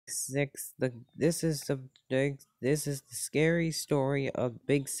Six. This is the scary story of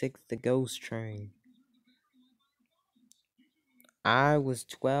Big Six, the ghost train. I was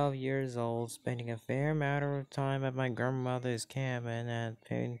 12 years old, spending a fair amount of time at my grandmother's cabin at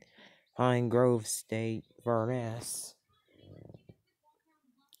Pine Grove State, Furness.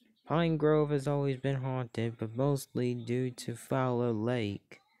 Pine Grove has always been haunted, but mostly due to Fowler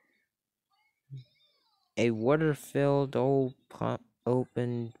Lake, a water-filled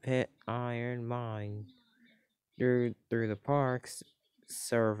open pit iron mine. Through the park's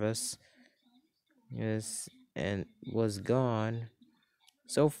service is and was gone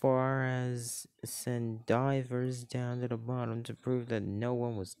so far as send divers down to the bottom to prove that no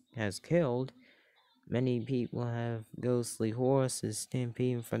one has killed. Many people have ghostly horses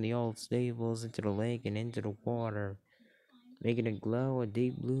stampeding from the old stables into the lake and into the water, making it glow a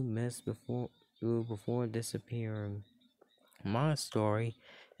deep blue mist before disappearing. My story,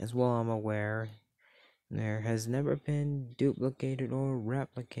 as well I'm aware, there has never been duplicated or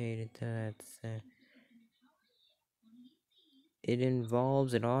replicated to that extent. It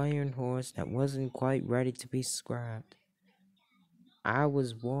involves an iron horse that wasn't quite ready to be scrapped. I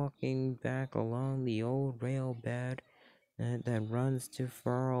was walking back along the old rail bed that runs to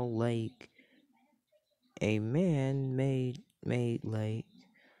Furl Lake, a man-made lake,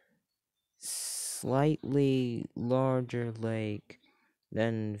 slightly larger lake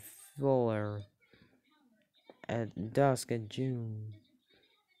than Fuller at dusk in June,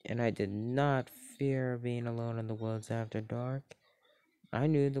 and I did not fear being alone in the woods after dark. I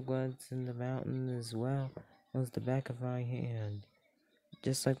knew the woods and the mountain as well as the back of my hand,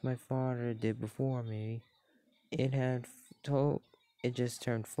 just like my father did before me. It had told it just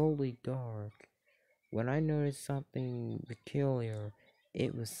turned fully dark. When I noticed something peculiar,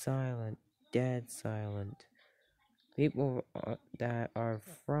 it was silent, dead silent. People that are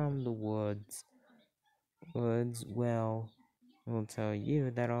from the woods, well, will tell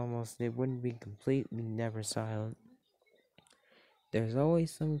you that almost it wouldn't be completely never silent. There's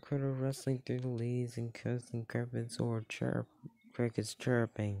always some critter rustling through the leaves and cursing crickets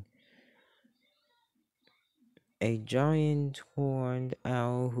chirping. A giant horned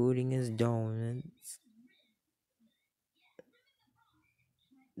owl hooting his donuts.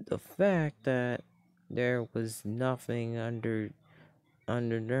 The fact that there was nothing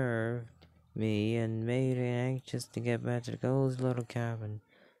unnerved me and made me anxious to get back to the cozy little cabin.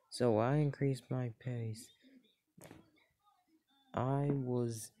 So I increased my pace. I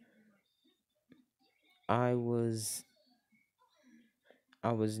was I was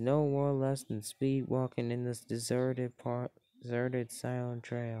I was no more or less than speed walking in this deserted silent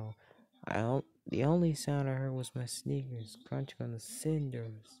trail. The only sound I heard was my sneakers crunching on the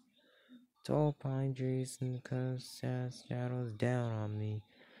cinders. Tall pine trees and cast shadows down on me,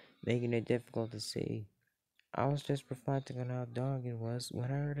 making it difficult to see. I was just reflecting on how dark it was when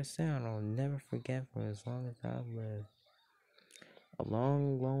I heard a sound I'll never forget for as long as I live. A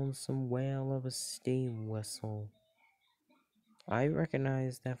long, lonesome wail of a steam whistle. I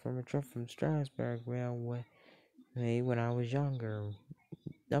recognized that from a trip from Strasburg Railway when I was younger.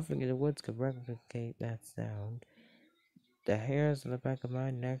 Nothing in the woods could replicate that sound. The hairs on the back of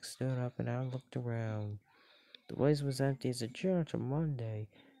my neck stood up and I looked around. The place was empty as a church on Monday.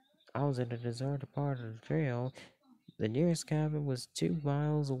 I was in a deserted part of the trail. The nearest cabin was 2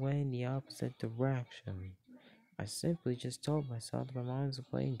 miles away in the opposite direction. I simply just told myself that my mind was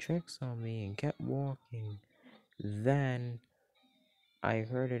playing tricks on me and kept walking. Then I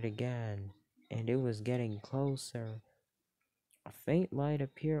heard it again, and it was getting closer. A faint light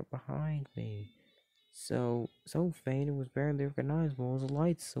appeared behind me. So faint it was barely recognizable as a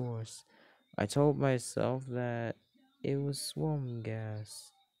light source. I told myself that it was swarm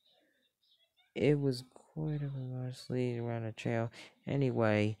gas. It was quite a much leading around the trail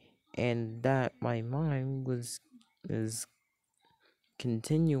anyway, and that my mind was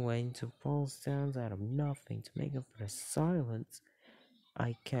continuing to pull sounds out of nothing to make up for the silence.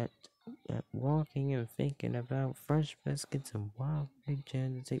 I kept walking and thinking about fresh biscuits and wild pig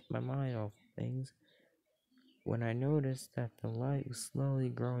jam to take my mind off things when I noticed that the light was slowly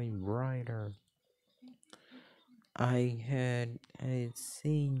growing brighter. I had I'd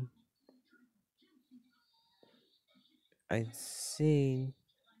seen I'd seen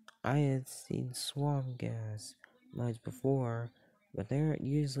I had seen swarm gas lights before, but they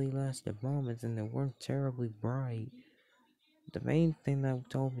usually lasted moments and they weren't terribly bright. The main thing that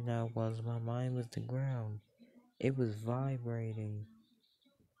told me that was my mind was the ground. It was vibrating.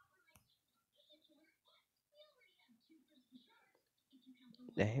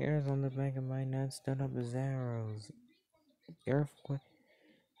 The hairs on the back of my neck stood up as arrows. The earthquake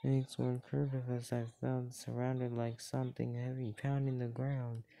Legs were furtive as I felt surrounded like something heavy pounding the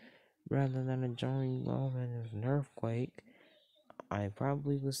ground. Rather than a jarring moment of an earthquake, I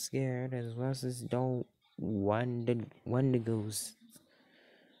probably was scared as well as don't Wendigos.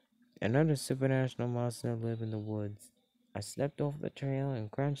 Another supernatural monster lived in the woods. I stepped off the trail and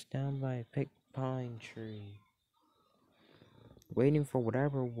crouched down by a big pine tree, waiting for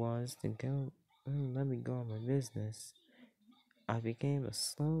whatever it was to go let me go on my business. I became a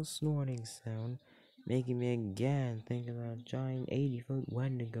slow snorting sound, making me again think about giant 80-foot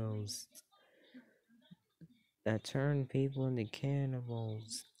wendigos that turned people into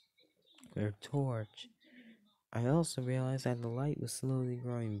cannibals with their torch. I also realized that the light was slowly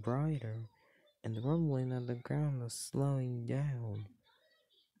growing brighter, and the rumbling on the ground was slowing down.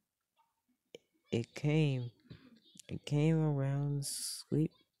 It came, it came around,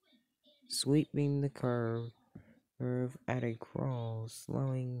 sweeping the curve at a crawl,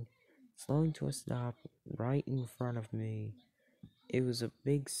 slowing to a stop right in front of me. It was a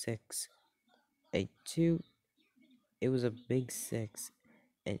big six, a two. It was a big six,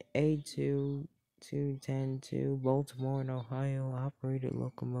 an A2 Baltimore and Ohio operated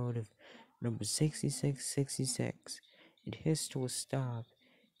locomotive number 6666. It hissed to a stop,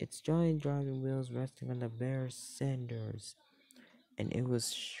 its giant driving wheels resting on the bare cinders, and it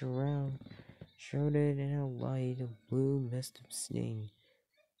was shrouded in a light of blue mist of steam,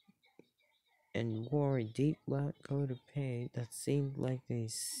 and wore a deep black coat of paint that seemed like to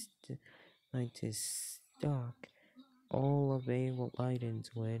stock all available light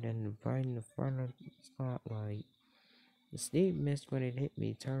into it and brighten the front of the spotlight. The steep mist when it hit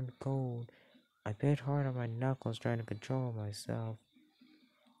me turned cold. I bit hard on my knuckles trying to control myself.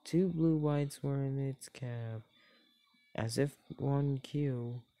 Two blue lights were in its cab, as if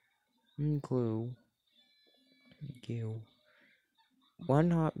clue.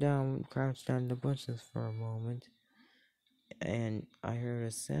 One hopped down, crouched down the bushes for a moment, and I heard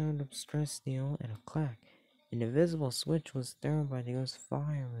a sound of stress steel and a clack. An invisible switch was thrown by the ghost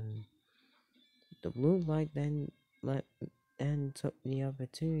fireman. The blue light let, then took the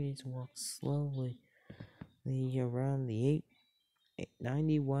opportunity to walk slowly around the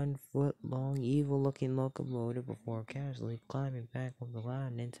 91-foot long, evil looking locomotive before casually climbing back up the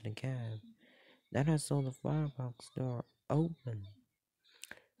line into the cab. Then I saw the firebox door open,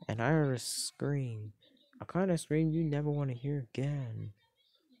 and I heard a scream. A kind of scream you never want to hear again.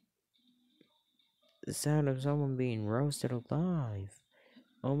 The sound of someone being roasted alive.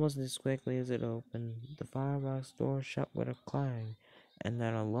 Almost as quickly as it opened, the firebox door shut with a clang, and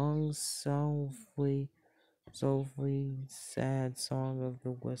then a long, soulfully sad song of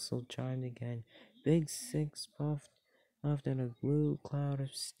the whistle chimed again. Big Six puffed in a blue cloud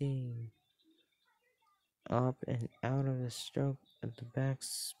of steam up and out of the stroke of the back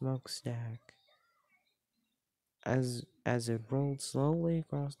smokestack. As it rolled slowly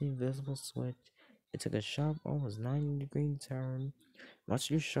across the invisible switch, it took a sharp, almost 90-degree turn, much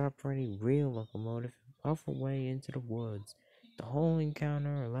too sharp for any real locomotive, and puffed away into the woods. The whole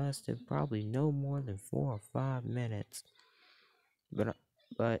encounter lasted probably no more than 4 or 5 minutes. But,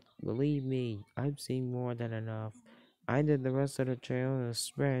 but believe me, I've seen more than enough. I did the rest of the trail in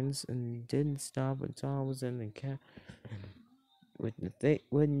sprints and didn't stop until I was in the cab with the thick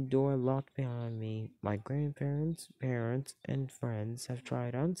wooden door locked behind me. My grandparents, parents, and friends have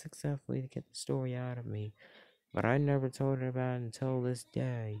tried unsuccessfully to get the story out of me, but I never told it about it until this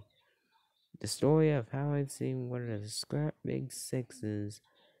day. The story of how I'd seen one of the scrap big sixes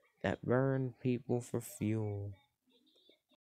that burned people for fuel.